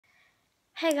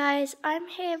Hey guys, I'm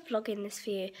here vlogging this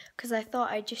for you because I thought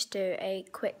I'd just do a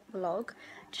quick vlog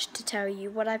just to tell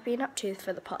you what I've been up to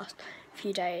for the past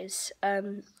few days.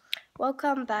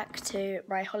 Welcome back to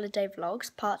my holiday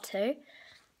vlogs, part 2.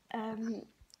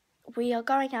 We are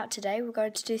going out today, we're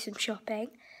going to do some shopping.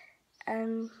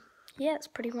 Yeah, that's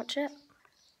pretty much it.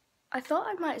 I thought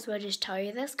I might as well just tell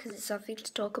you this because it's something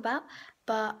to talk about,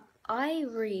 but I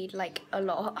read like a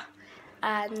lot.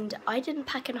 And I didn't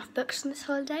pack enough books on this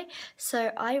holiday,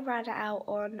 so I ran out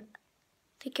on,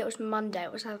 I think it was Monday,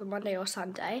 it was either Monday or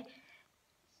Sunday.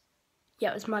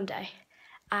 Yeah, it was Monday.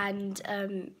 And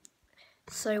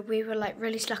so we were like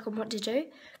really stuck on what to do,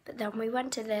 but then we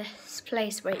went to this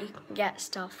place where you can get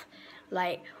stuff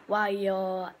like while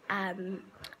you're at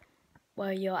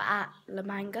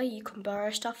Manga, you can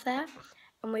borrow stuff there.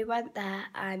 And we went there,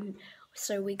 and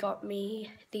so we got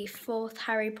me the 4th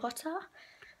Harry Potter.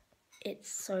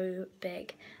 It's so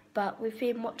big, but we've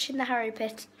been watching the Harry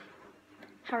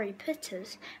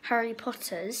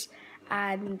Potters,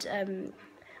 and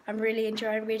I'm really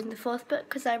enjoying reading the 4th book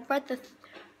because I've read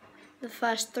the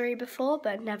first 3 before,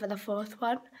 but never the 4th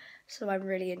one, so I'm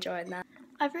really enjoying that.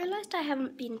 I've realised I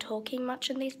haven't been talking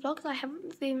much in these vlogs. I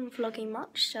haven't been vlogging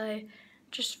much, so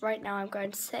just right now I'm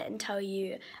going to sit and tell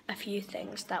you a few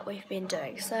things that we've been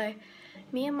doing. So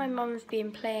me and my mum have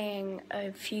been playing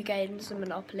a few games of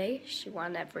Monopoly. She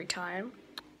won every time.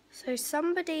 So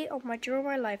somebody on my Draw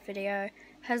My Life video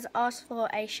has asked for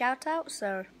a shout out,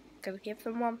 so I'm going to give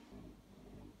them one.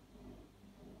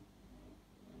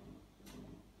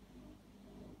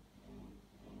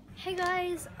 Hey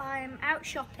guys, I'm out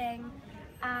shopping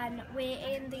and we're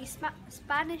in the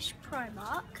Spanish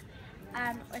Primark,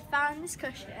 and I found this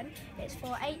cushion. It's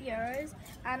for €8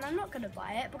 and I'm not going to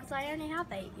buy it because I only have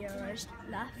 €8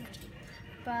 left,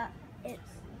 but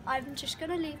I'm just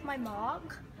going to leave my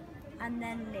mark and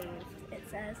then leave. It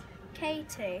says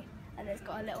Katie and it's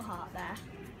got a little heart there.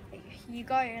 You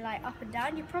go like up and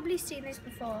down, you've probably seen this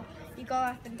before. You go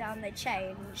up and down, they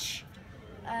change.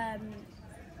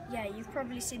 Yeah, you've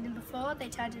probably seen them before. They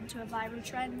turned into a viral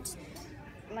trend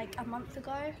like a month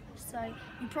ago, so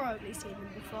you've probably seen them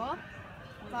before,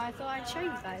 but I thought I'd show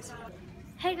you guys.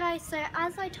 Hey guys, so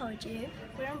as I told you,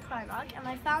 we're in Primark and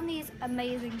I found these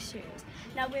amazing shoes.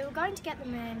 Now we were going to get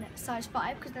them in size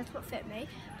 5 because that's what fit me,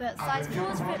 but size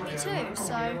 4s fit me too,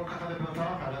 so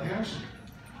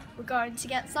we're going to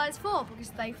get size 4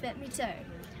 because they fit me too.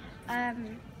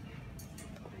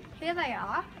 Here they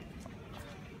are.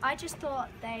 I just thought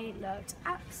they looked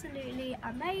absolutely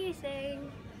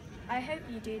amazing. I hope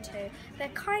you do too. They're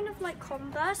kind of like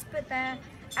Converse, but they're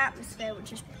atmosphere,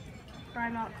 which is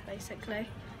Primark basically.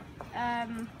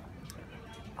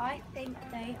 I think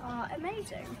they are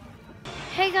amazing.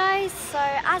 Hey guys, so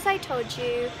as I told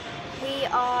you, we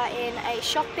are in a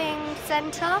shopping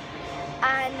centre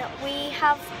and we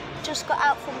have just got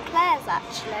out from Claire's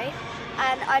actually,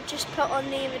 and I've just put on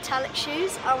the metallic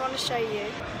shoes. I want to show you.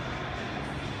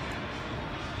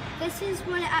 This is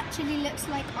what it actually looks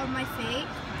like on my feet.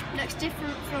 Looks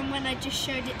different from when I just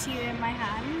showed it to you in my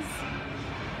hands.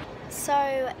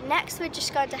 So next we're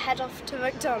just going to head off to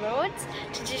McDonald's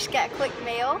to just get a quick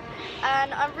meal,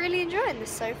 and I'm really enjoying this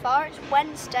so far. It's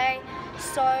Wednesday,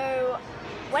 so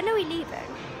when are we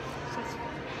leaving?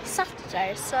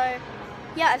 Saturday, so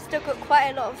yeah, I've still got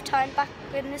quite a lot of time back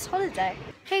in this holiday.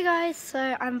 Hey guys,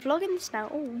 so I'm vlogging this now.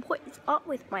 Oh, what is up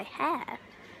with my hair?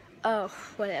 Oh,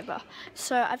 whatever.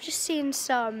 So I've just seen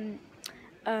some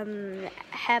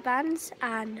hairbands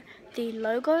and the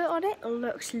logo on it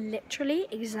looks literally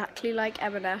exactly like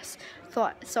M&S.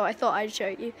 So I thought I'd show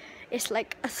you. It's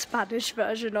like a Spanish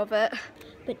version of it.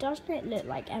 But doesn't it look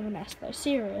like M&S though?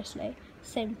 Seriously.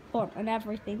 Same font and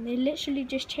everything. They literally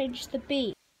just changed the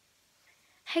beat.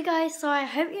 Hey guys, so I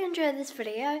hope you enjoyed this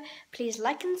video. Please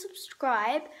like and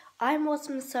subscribe. I'm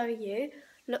awesome, so are you.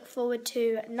 Look forward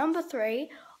to number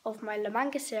 3 of my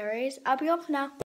Manga series. I'll be on for now.